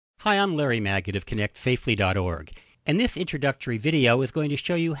Hi, I'm Larry Maggot of ConnectSafely.org, and this introductory video is going to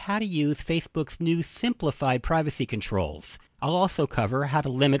show you how to use Facebook's new simplified privacy controls. I'll also cover how to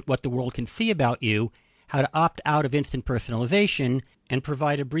limit what the world can see about you, how to opt out of instant personalization, and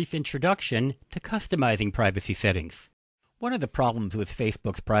provide a brief introduction to customizing privacy settings. One of the problems with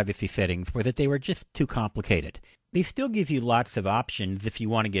Facebook's privacy settings were that they were just too complicated. They still give you lots of options if you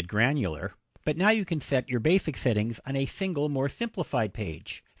want to get granular, but now you can set your basic settings on a single, more simplified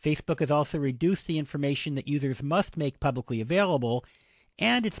page. Facebook has also reduced the information that users must make publicly available,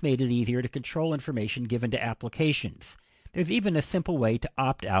 and it's made it easier to control information given to applications. There's even a simple way to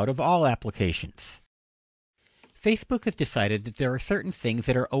opt out of all applications. Facebook has decided that there are certain things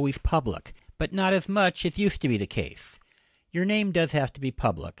that are always public, but not as much as used to be the case. Your name does have to be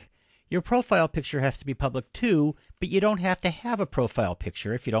public. Your profile picture has to be public too, but you don't have to have a profile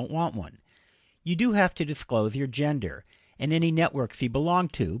picture if you don't want one. You do have to disclose your gender and any networks you belong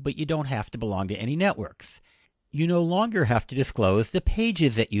to, but you don't have to belong to any networks. You no longer have to disclose the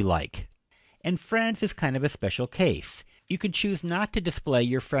pages that you like. And friends is kind of a special case. You can choose not to display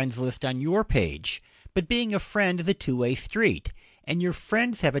your friends list on your page, but being a friend is a two-way street, and your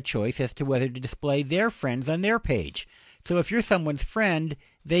friends have a choice as to whether to display their friends on their page. So if you're someone's friend,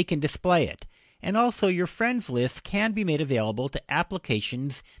 they can display it. And also your friends list can be made available to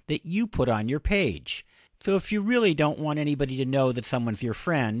applications that you put on your page. So if you really don't want anybody to know that someone's your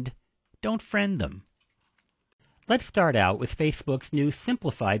friend, don't friend them. Let's start out with Facebook's new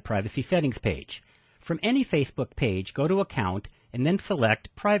simplified privacy settings page. From any Facebook page, go to Account and then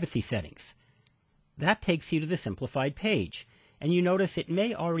select Privacy Settings. That takes you to the simplified page, and you notice it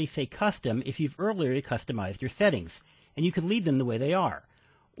may already say Custom if you've earlier customized your settings, and you can leave them the way they are.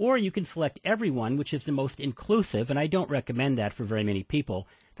 Or you can select Everyone, which is the most inclusive, and I don't recommend that for very many people.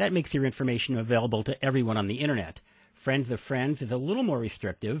 That makes your information available to everyone on the internet. Friends of Friends is a little more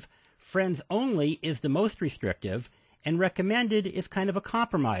restrictive. Friends Only is the most restrictive. And Recommended is kind of a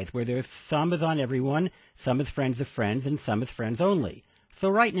compromise, where there's some is on everyone, some is Friends of Friends, and some is Friends Only. So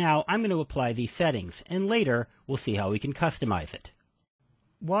right now, I'm going to apply these settings, and later we'll see how we can customize it.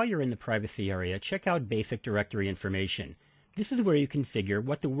 While you're in the privacy area, check out Basic Directory Information. This is where you configure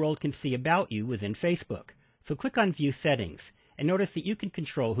what the world can see about you within Facebook. So click on View Settings, and notice that you can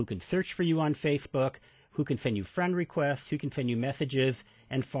control who can search for you on Facebook, who can send you friend requests, who can send you messages,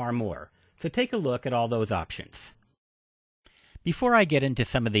 and far more. So take a look at all those options. Before I get into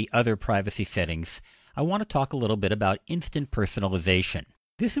some of the other privacy settings, I want to talk a little bit about instant personalization.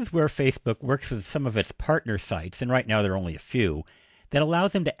 This is where Facebook works with some of its partner sites, and right now there are only a few, that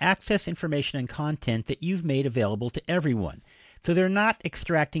allows them to access information and content that you've made available to everyone. So they're not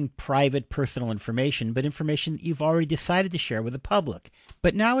extracting private personal information, but information that you've already decided to share with the public.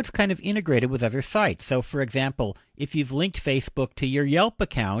 But now it's kind of integrated with other sites. So for example, if you've linked Facebook to your Yelp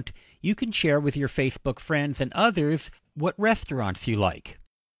account, you can share with your Facebook friends and others what restaurants you like.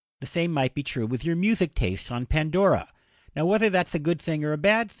 The same might be true with your music tastes on Pandora. Now whether that's a good thing or a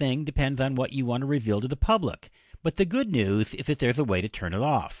bad thing depends on what you want to reveal to the public. But the good news is that there's a way to turn it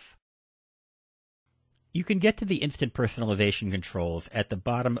off. You can get to the instant personalization controls at the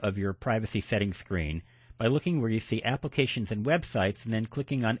bottom of your privacy settings screen by looking where you see Applications and Websites and then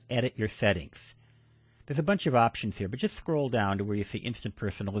clicking on Edit Your Settings. There's a bunch of options here, but just scroll down to where you see Instant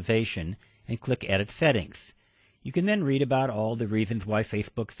Personalization and click Edit Settings. You can then read about all the reasons why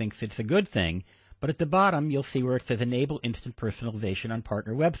Facebook thinks it's a good thing, but at the bottom you'll see where it says Enable Instant Personalization on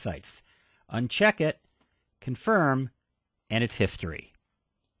Partner Websites. Uncheck it, confirm, and it's history.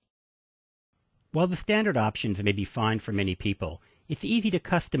 While the standard options may be fine for many people, it's easy to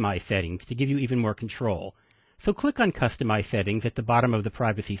customize settings to give you even more control. So click on Customize Settings at the bottom of the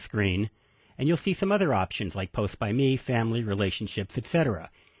privacy screen, and you'll see some other options like Post by Me, Family, Relationships, etc.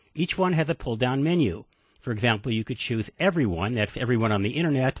 Each one has a pull-down menu. For example, you could choose Everyone, that's everyone on the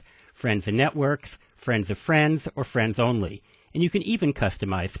internet, Friends and Networks, Friends of Friends, or Friends Only. And you can even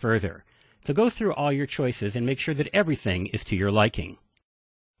customize further. So go through all your choices and make sure that everything is to your liking.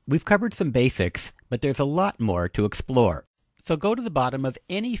 We've covered some basics, but there's a lot more to explore. So go to the bottom of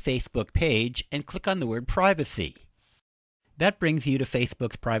any Facebook page and click on the word Privacy. That brings you to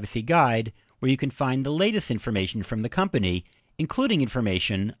Facebook's Privacy Guide, where you can find the latest information from the company, including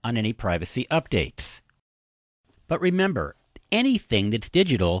information on any privacy updates. But remember, anything that's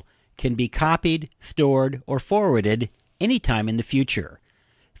digital can be copied, stored, or forwarded anytime in the future.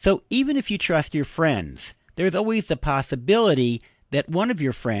 So even if you trust your friends, there's always the possibility that one of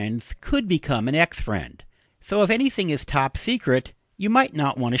your friends could become an ex-friend. So if anything is top secret, you might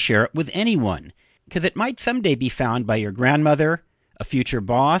not want to share it with anyone, because it might someday be found by your grandmother, a future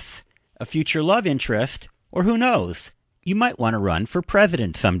boss, a future love interest, or who knows, You might want to run for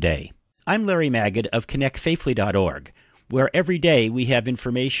president someday. I'm Larry Magid of ConnectSafely.org, where every day we have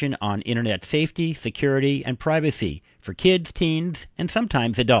information on internet safety, security, and privacy for kids, teens, and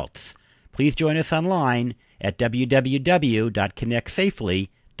sometimes adults. Please join us online at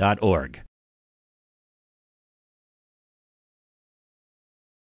www.ConnectSafely.org.